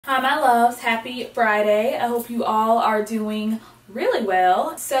Hi my loves, happy Friday. I hope you all are doing really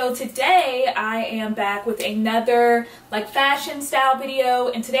well. So today I am back with another fashion style video,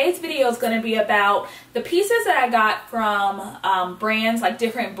 and today's video is going to be about the pieces that I got from brands,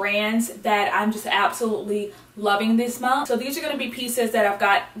 different brands that I'm just absolutely loving this month. So these are going to be pieces that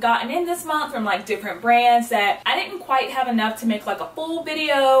I've gotten in this month from different brands that I didn't quite have enough to make a full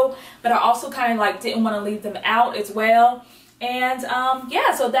video, but I also kind of didn't want to leave them out as well. And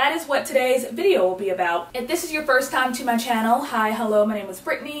yeah, so that is what today's video will be about. If this is your first time to my channel, hi, hello, my name is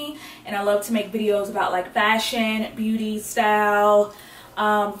Brittany, and I love to make videos about fashion, beauty, style,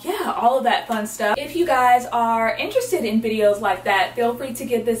 yeah, all of that fun stuff. If you guys are interested in videos like that, feel free to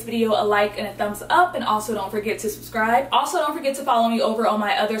give this video a like and a thumbs up, and also don't forget to subscribe. Also, don't forget to follow me over on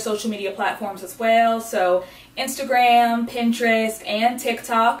my other social media platforms as well. So Instagram, Pinterest, and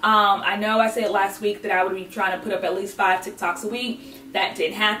TikTok. I know I said last week that I would be trying to put up at least 5 TikToks a week. That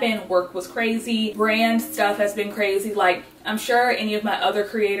didn't happen. Work was crazy. Brand stuff has been crazy. I'm sure any of my other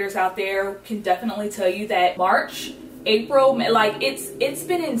creators out there can definitely tell you that March, April, it's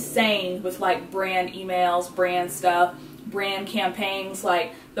been insane with brand emails, brand stuff, brand campaigns.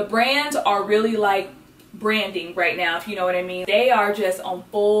 The brands are really branding right now, if you know what I mean. They are just on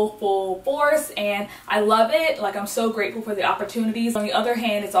full force, and I love it. I'm so grateful for the opportunities. On the other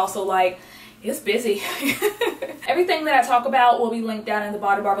hand, it's also it's busy. Everything that I talk about will be linked down in the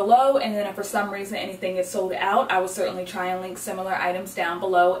bottom bar below, and then if for some reason anything is sold out, I will certainly try and link similar items down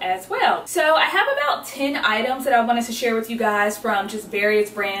below as well. So I have about 10 items that I wanted to share with you guys from just various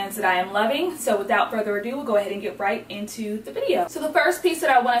brands that I am loving. So without further ado, we'll go ahead and get right into the video. So the first piece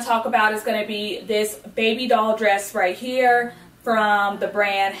that I want to talk about is going to be this baby doll dress right here from the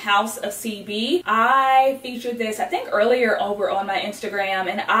brand House of CB. I featured this, I think, earlier over on my Instagram,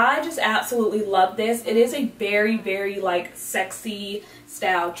 and I just absolutely love this. It is a very sexy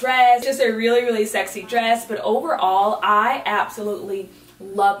style dress. Just a really sexy dress, but overall I absolutely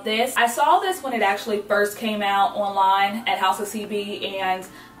love this. I saw this when it actually first came out online at House of CB, and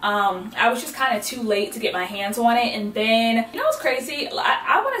I was just kind of too late to get my hands on it. And then, you know what's crazy?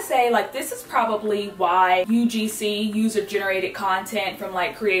 I want to say this is probably why UGC, user generated content from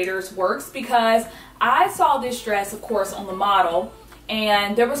creators, works, because I saw this dress, of course, on the model,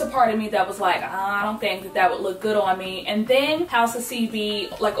 and there was a part of me that was I don't think that would look good on me. And then House of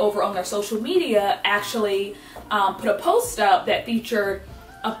CB, over on their social media, actually put a post up that featured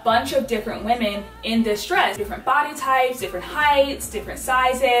a bunch of different women in this dress, different body types, different heights, different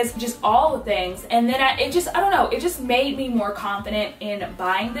sizes, just all the things. And then I don't know, it just made me more confident in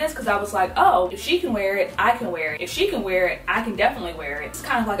buying this, because I was oh, if she can wear it, I can wear it. If she can wear it, I can definitely wear it. It's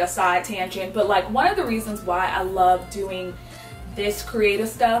kind of a side tangent, but one of the reasons why I love doing this creative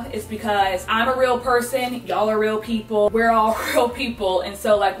stuff is because I'm a real person, y'all are real people, we're all real people, and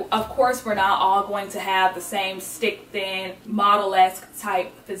so of course we're not all going to have the same stick thin model-esque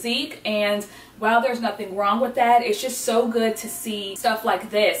type physique. And while there's nothing wrong with that, it's just so good to see stuff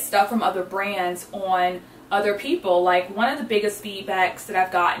like this, stuff from other brands on other people. One of the biggest feedbacks that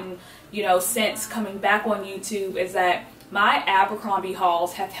I've gotten, since coming back on YouTube is that my Abercrombie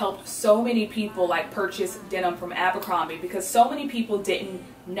hauls have helped so many people purchase denim from Abercrombie, because so many people didn't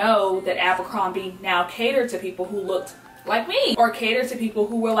know that Abercrombie now catered to people who looked like me, or catered to people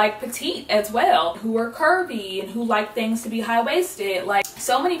who were petite as well, who were curvy, and who like things to be high-waisted.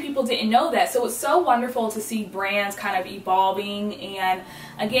 So many people didn't know that. So it's so wonderful to see brands kind of evolving, and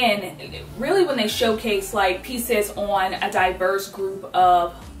again, really when they showcase pieces on a diverse group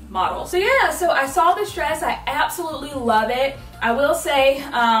of models. So yeah, so I saw this dress, I absolutely love it. I will say,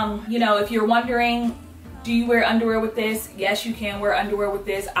 if you're wondering, do you wear underwear with this? Yes, you can wear underwear with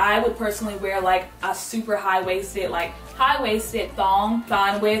this. I would personally wear a super high-waisted thong,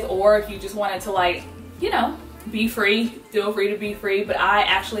 fine with, or if you just wanted to be free, feel free to be free. But I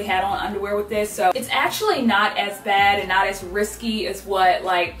actually had on underwear with this, so it's actually not as bad and not as risky as what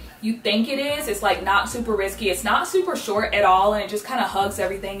you think it is. It's not super risky. It's not super short at all, and it just kind of hugs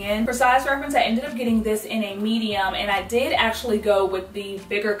everything in. For size reference, I ended up getting this in a medium, and I did actually go with the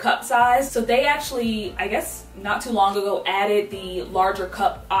bigger cup size. So they actually, I guess not too long ago, added the larger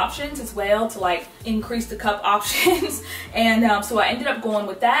cup options as well to increase the cup options. And so I ended up going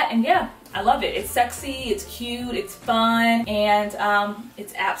with that, and yeah, I love it. It's sexy, it's cute, it's fun, and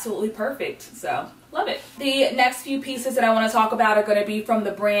it's absolutely perfect. So love it. The next few pieces that I want to talk about are going to be from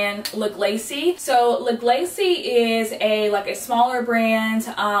the brand Le Glacy. So Le Glacy is a smaller brand.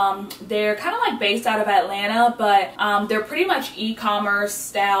 They're kind of based out of Atlanta, but they're pretty much e-commerce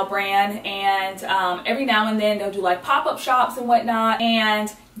style brand, and every now and then they'll do pop-up shops and whatnot.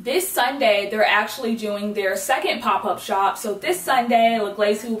 And this Sunday, they're actually doing their second pop-up shop. So this Sunday,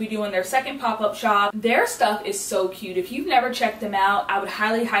 LaGlacy will be doing their second pop-up shop. Their stuff is so cute. If you've never checked them out, I would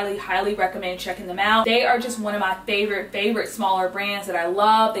highly, highly, highly recommend checking them out. They are just one of my favorite smaller brands that I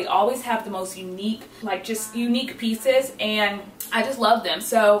love. They always have the most unique, like just unique pieces, and I just love them.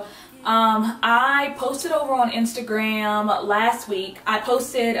 So I posted over on Instagram last week. I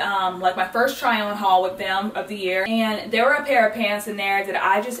posted like my first try on haul with them of the year, and there were a pair of pants in there that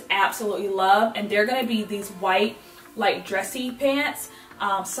I just absolutely love, and they're gonna be these white like dressy pants.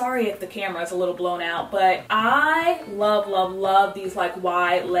 Sorry if the camera is a little blown out, but I love these like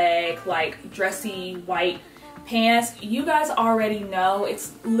wide leg, like dressy white pants. You guys already know,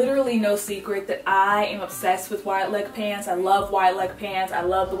 it's literally no secret that I am obsessed with wide leg pants. I love wide leg pants. I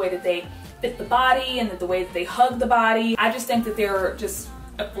love the way that they fit the body and the way that they hug the body. I just think that they're just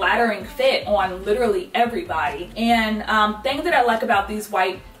a flattering fit on literally everybody. And thing that I like about these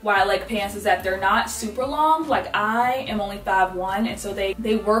wide leg pants is that they're not super long. Like, I am only 5'1", and so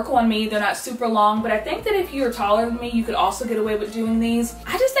they work on me. They're not super long, but I think that if you're taller than me, you could also get away with doing these.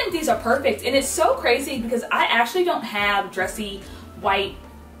 I just think these are perfect, and it's so crazy because I actually don't have dressy white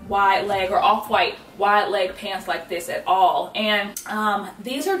wide leg or off-white wide leg pants like this at all, and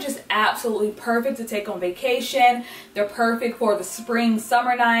these are just absolutely perfect to take on vacation. They're perfect for the spring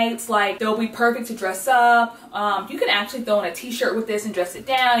summer nights. Like, they'll be perfect to dress up. You can actually throw in a t-shirt with this and dress it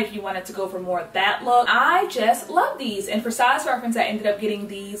down if you wanted to go for more of that look. I just love these, and for size reference, I ended up getting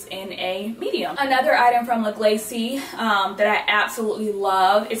these in a medium. Another item from LaGlacy that I absolutely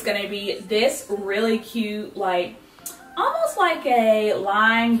love is going to be this really cute, like almost like a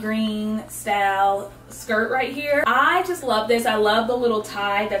lime green style skirt right here. I just love this. I love the little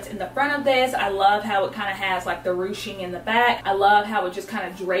tie that's in the front of this. I love how it kind of has like the ruching in the back. I love how it just kind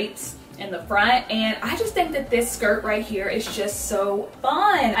of drapes in the front, and I just think that this skirt right here is just so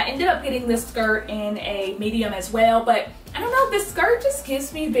fun. I ended up getting this skirt in a medium as well, but I don't know, this skirt just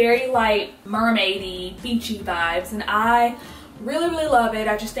gives me very like mermaidy, beachy vibes, and I really love it.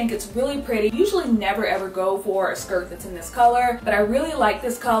 I just think it's really pretty. Usually never ever go for a skirt that's in this color, but I really like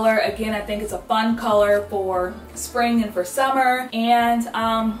this color. Again, I think it's a fun color for spring and for summer, and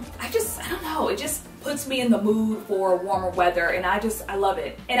I don't know, it just puts me in the mood for warmer weather, and I love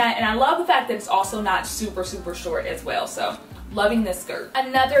it. And I love the fact that it's also not super short as well. So loving this skirt.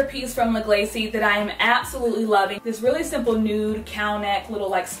 Another piece from LaGlacy that I am absolutely loving, this really simple nude cow neck little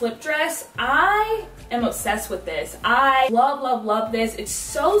like slip dress. I am obsessed with this. I love this. It's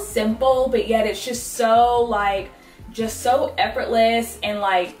so simple, but yet it's just so like so effortless and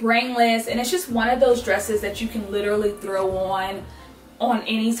like brainless, and it's just one of those dresses that you can literally throw on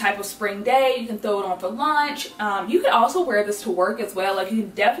any type of spring day. You can throw it on for lunch. You could also wear this to work as well. Like, you can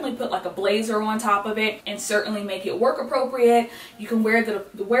definitely put like a blazer on top of it and certainly make it work appropriate. You can wear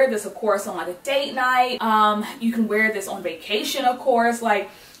this of course on like a date night. You can wear this on vacation, of course. Like,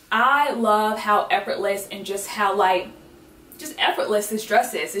 I love how effortless and just how like just effortless this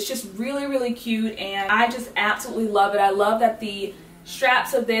dress is. It's just really cute, and I just absolutely love it. I love that the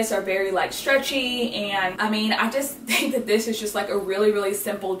straps of this are very like stretchy, and I mean, I just think that this is just like a really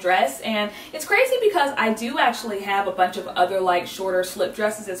simple dress. And it's crazy because I do actually have a bunch of other like shorter slip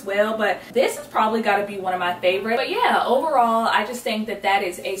dresses as well, but this has probably got to be one of my favorites. But yeah, overall I just think that that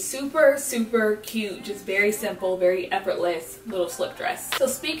is a super cute, just very simple, very effortless little slip dress. So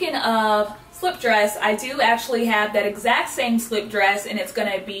speaking of slip dress, I do actually have that exact same slip dress, and it's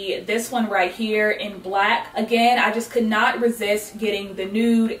gonna be this one right here in black. Again, I just could not resist getting the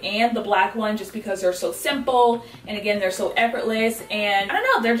nude and the black one just because they're so simple, and again, they're so effortless, and I don't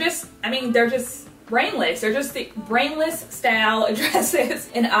know, they're just brainless. They're just the brainless style dresses,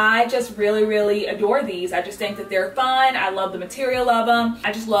 and I just really adore these. I just think that they're fun. I love the material of them.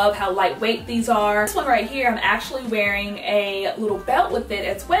 I just love how lightweight these are. This one right here, I'm actually wearing a little belt with it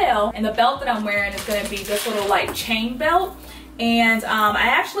as well, and the belt that I'm wearing is going to be this little like chain belt, and I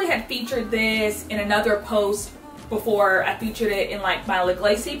actually had featured this in another post before. I featured it in like my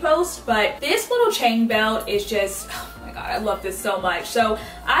LaGlacy post, but this little chain belt is just, oh my god, I love this so much. So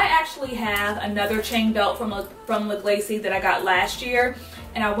I actually have another chain belt from LaGlacy that I got last year,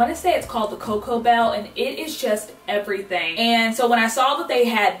 and I want to say it's called the Cocoa Belt, and it is just everything. And so when I saw that they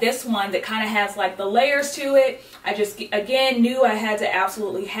had this one that kind of has like the layers to it, I just again knew I had to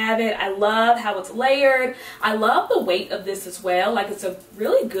absolutely have it. I love how it's layered. I love the weight of this as well. Like, it's a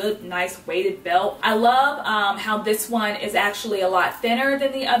really good, nice weighted belt. I love how this one is actually a lot thinner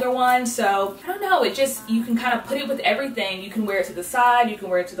than the other one. So I don't know, it just, you can kind of put it with everything. You can wear it to the side, you can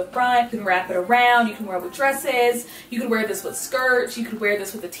wear it to the front, you can wrap it around, you can wear it with dresses, you can wear this with skirts, you could wear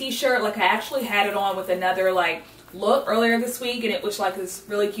this with a t-shirt. Like, I actually had it on with another like look earlier this week, and it was like this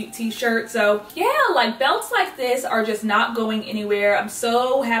really cute t-shirt. So yeah, like belts like this are just not going anywhere. I'm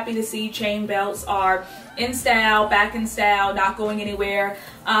so happy to see chain belts are in style, back in style, not going anywhere.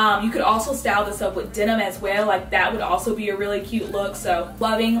 You could also style this up with denim as well. Like that would also be a really cute look. So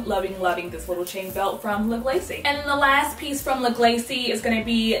loving, loving, loving this little chain belt from Live Lacy. And then the last piece from Live Lacy is going to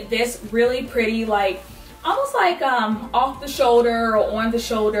be this really pretty, like almost like off the shoulder or on the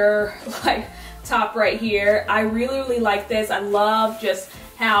shoulder like top right here. I really, really like this. I love just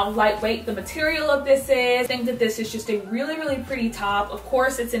how lightweight the material of this is. I think that this is just a really, really pretty top. Of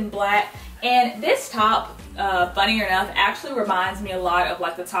course, it's in black. And this top, funny enough, actually reminds me a lot of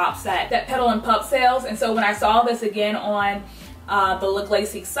like the tops that Petal and Pup sells. And so when I saw this again on the Live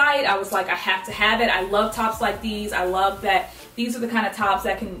Lacy site, I was like, I have to have it. I love tops like these. I love that these are the kind of tops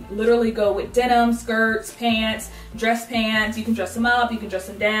that can literally go with denim, skirts, pants, dress pants. You can dress them up, you can dress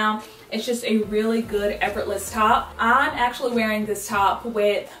them down. It's just a really good effortless top. I'm actually wearing this top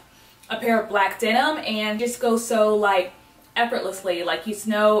with a pair of black denim and just goes so like effortlessly. Like it's a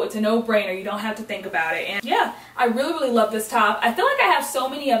no-brainer. You don't have to think about it. And yeah, I really, really love this top. I feel like I have so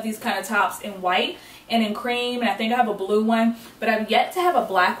many of these kind of tops in white and in cream, and I think I have a blue one, but I've yet to have a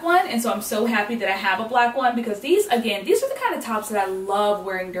black one, and so I'm so happy that I have a black one, because these, again, these are the kind of tops that I love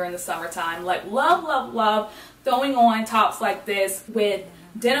wearing during the summertime. Like love, love, love throwing on tops like this with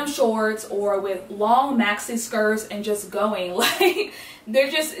denim shorts or with long maxi skirts and just going. Like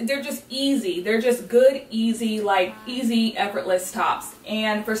they're just easy. They're just good, easy, like easy, effortless tops.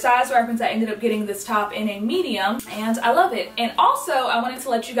 And for size reference, I ended up getting this top in a medium, and I love it. And also, I wanted to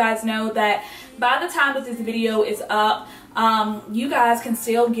let you guys know that by the time that this video is up, you guys can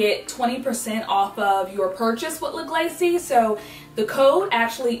still get 20% off of your purchase with Live Lacy. So the code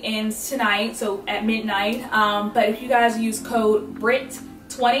actually ends tonight, so at midnight. But if you guys use code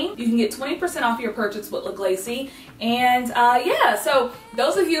BRIT20, you can get 20% off your purchase with Live Lacy. And yeah, so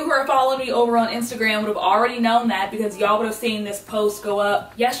those of you who are following me over on Instagram would have already known that, because y'all would have seen this post go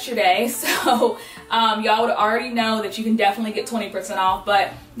up yesterday. So y'all would already know that you can definitely get 20% off.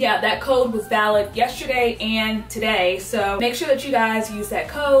 But yeah, that code was valid yesterday and today. So make sure that you guys use that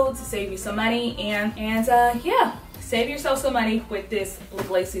code to save you some money. And yeah, save yourself some money with this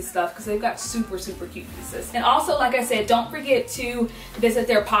Live Lacy stuff, because they've got super, super cute pieces. And also, like I said, don't forget to visit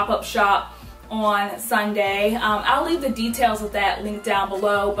their pop-up shop on Sunday. I'll leave the details of that linked down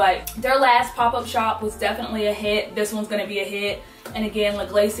below, but their last pop-up shop was definitely a hit. This one's going to be a hit. And again,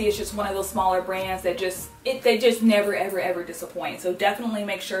 Live Lacy is just one of those smaller brands that they just never, ever, ever disappoint. So definitely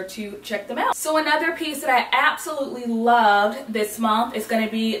make sure to check them out. So another piece that I absolutely loved this month is going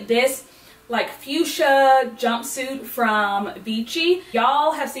to be this like fuchsia jumpsuit from Vici.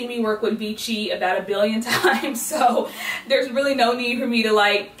 Y'all have seen me work with Vici about a billion times, so there's really no need for me to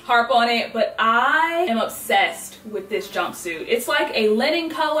like harp on it, but I am obsessed with this jumpsuit. It's like a linen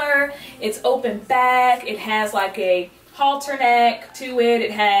color, it's open back, it has like a halter neck to it,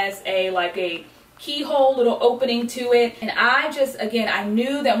 it has like a keyhole little opening to it, and I just, again, I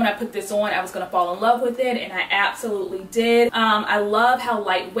knew that when I put this on I was gonna fall in love with it, and I absolutely did. I love how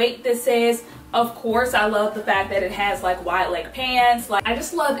lightweight this is. Of course, I love the fact that it has like wide leg pants. Like, I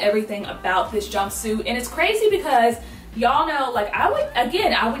just love everything about this jumpsuit. And it's crazy because y'all know, like,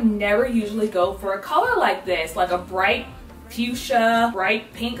 I would never usually go for a color like this, like a bright fuchsia,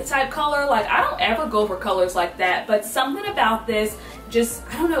 bright pink type color. Like, I don't ever go for colors like that, but something about this just,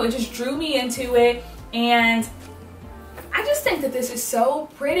 I don't know, it just drew me into it. And I just think that this is so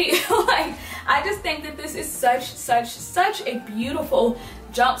pretty. Like, I just think that this is such a beautiful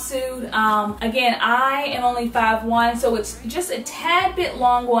jumpsuit. Again, I am only 5'1", so it's just a tad bit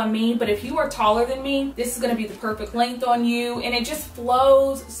long on me, but if you are taller than me, this is going to be the perfect length on you, and it just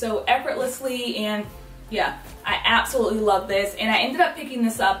flows so effortlessly. And yeah, I absolutely love this, and I ended up picking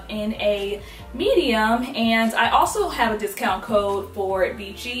this up in a medium, and I also have a discount code for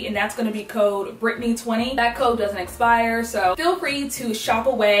Vici, and that's going to be code BRITNEY20. That code doesn't expire, so feel free to shop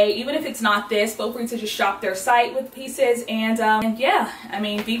away. Even if it's not this, feel free to just shop their site with pieces. And yeah, I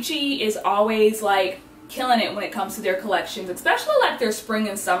mean, Vici is always like killing it when it comes to their collections, especially like their spring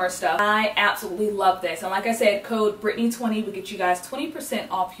and summer stuff. I absolutely love this, and like I said, code BRITNEY20 will get you guys 20%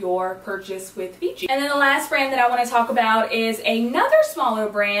 off your purchase with Vici. And then the last brand that I want to talk about is another smaller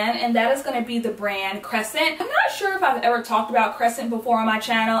brand, and that is going to be the brand Crescent. I'm not sure if I've ever talked about Crescent before on my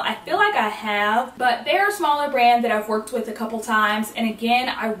channel. I feel like I have, but they're a smaller brand that I've worked with a couple times, and again,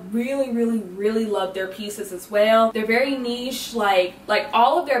 I really love their pieces as well. They're very niche. Like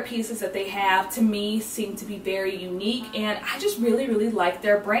all of their pieces that they have, to me, seem seem to be very unique, and I just really like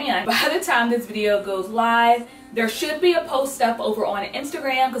their brand. By the time this video goes live, there should be a post up over on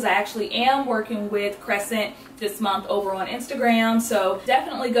Instagram, because I actually am working with Crescent this month over on Instagram, so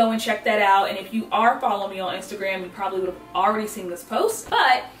definitely go and check that out. And if you are following me on Instagram, you probably would have already seen this post.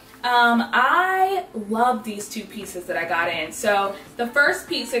 But I love these two pieces that I got in. So the first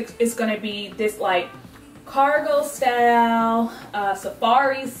piece is going to be this like cargo style,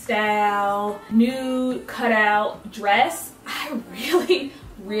 safari style, nude cutout dress. I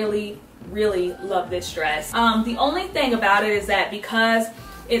really love this dress. The only thing about it is that because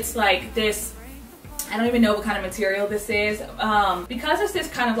it's like this, I don't even know what kind of material this is, because it's this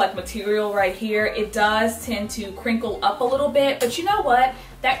kind of like material right here, it does tend to crinkle up a little bit. But you know what,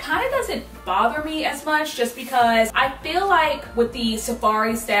 that kind of doesn't bother me as much, just because I feel like with the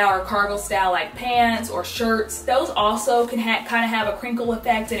safari style or cargo style like pants or shirts, those also can kind of have a crinkle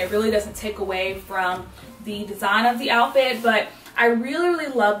effect, and it really doesn't take away from the design of the outfit. But I really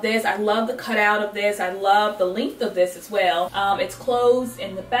love this. I love the cutout of this. I love the length of this as well. It's closed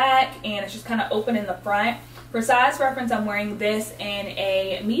in the back and it's just kind of open in the front. For size reference, I'm wearing this in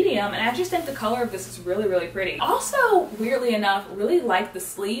a medium, and I just think the color of this is really pretty. Also, weirdly enough, really like the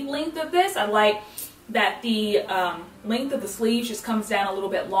sleeve length of this. I like that the length of the sleeves just comes down a little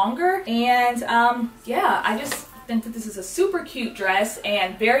bit longer. And yeah, I just think that this is a super cute dress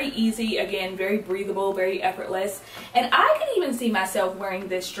and very easy, again, very breathable, very effortless. And I could even see myself wearing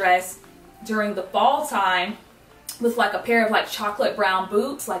this dress during the fall time with like a pair of like chocolate brown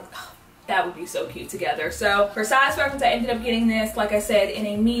boots. Like, oh, that would be so cute together. So for size reference, I ended up getting this, like I said, in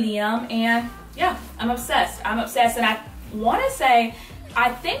a medium, and yeah, I'm obsessed. I'm obsessed, and I want to say I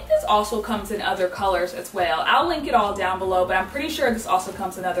think this also comes in other colors as well. I'll link it all down below, but I'm pretty sure this also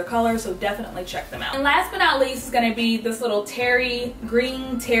comes in other colors, so definitely check them out. And last but not least is going to be this little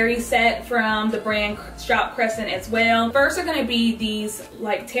green terry set from the brand Shop Crescent as well. First are going to be these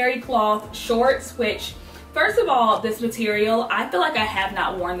like terry cloth shorts, which, first of all, this material, I feel like I have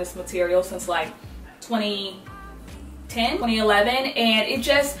not worn this material since like 2011, and it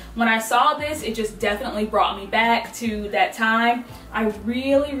just, when I saw this, it just definitely brought me back to that time. I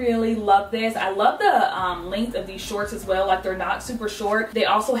really love this. I love the length of these shorts as well. Like, they're not super short. They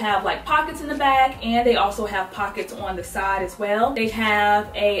also have like pockets in the back, and they also have pockets on the side as well. They have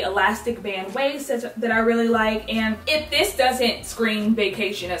a elastic band waist that I really like, and if this doesn't scream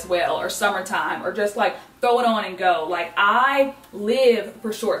vacation as well, or summertime, or just like throw it on and go, like, I live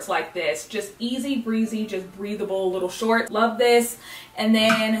for shorts like this. Just easy breezy, just breathable little shorts. Love this. And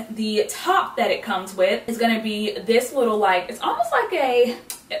then the top that it comes with is going to be this little, like, it's almost like a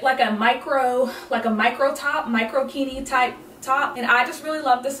micro top, microkini type top, and I just really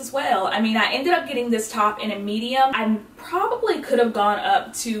love this as well. I mean, I ended up getting this top in a medium. I probably could have gone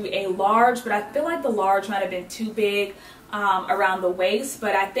up to a large, but I feel like the large might have been too big around the waist.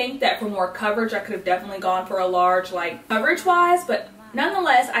 But I think that for more coverage, I could have definitely gone for a large, like, coverage wise. But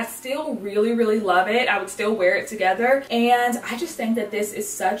nonetheless, I still really love it. I would still wear it together, and I just think that this is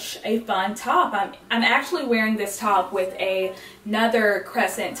such a fun top. I'm actually wearing this top with another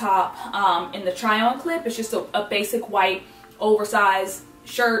Crescent top in the try-on clip. It's just a basic white oversized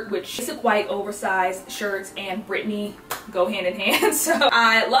shirt, which basic white oversized shirts and Brittany go hand in hand. So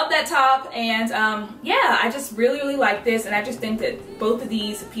I love that top, and yeah, I just really like this, and I just think that both of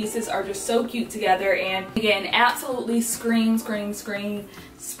these pieces are just so cute together. And again, absolutely scream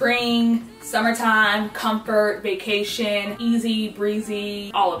spring, summertime, comfort, vacation, easy breezy,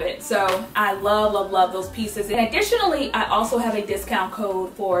 all of it. So I love those pieces. And additionally, I also have a discount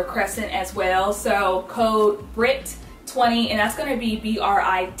code for Crescent as well. So code BRIT20, and that's going to be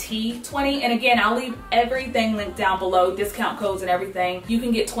BRIT20. And again, I'll leave everything linked down below, discount codes and everything. You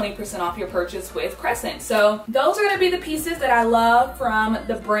can get 20% off your purchase with Crescent. So those are going to be the pieces that I love from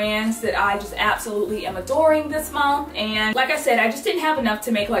the brands that I just absolutely am adoring this month. And like I said, I just didn't have enough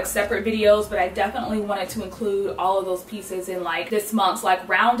to make like separate videos, but I definitely wanted to include all of those pieces in like this month's like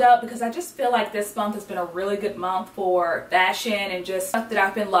roundup, because I just feel like this month has been a really good month for fashion and just stuff that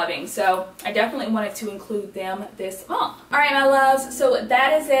I've been loving. So I definitely wanted to include them this month. Alright, my loves, so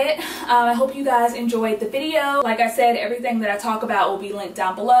that is it. I hope you guys enjoyed the video. Like I said, everything that I talk about will be linked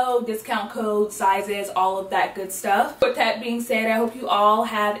down below, discount codes, sizes, all of that good stuff. With that being said, I hope you all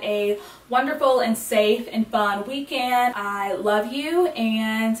have a wonderful and safe and fun weekend. I love you,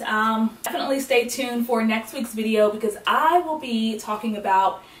 and definitely stay tuned for next week's video, because I will be talking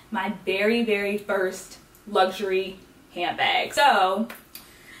about my very first luxury handbag. So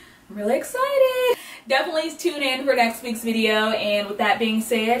I'm really excited. Definitely tune in for next week's video, and with that being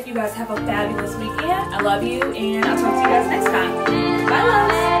said, you guys have a fabulous weekend. I love you, and I'll talk to you guys next time. Bye,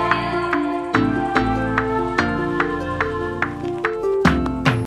 loves.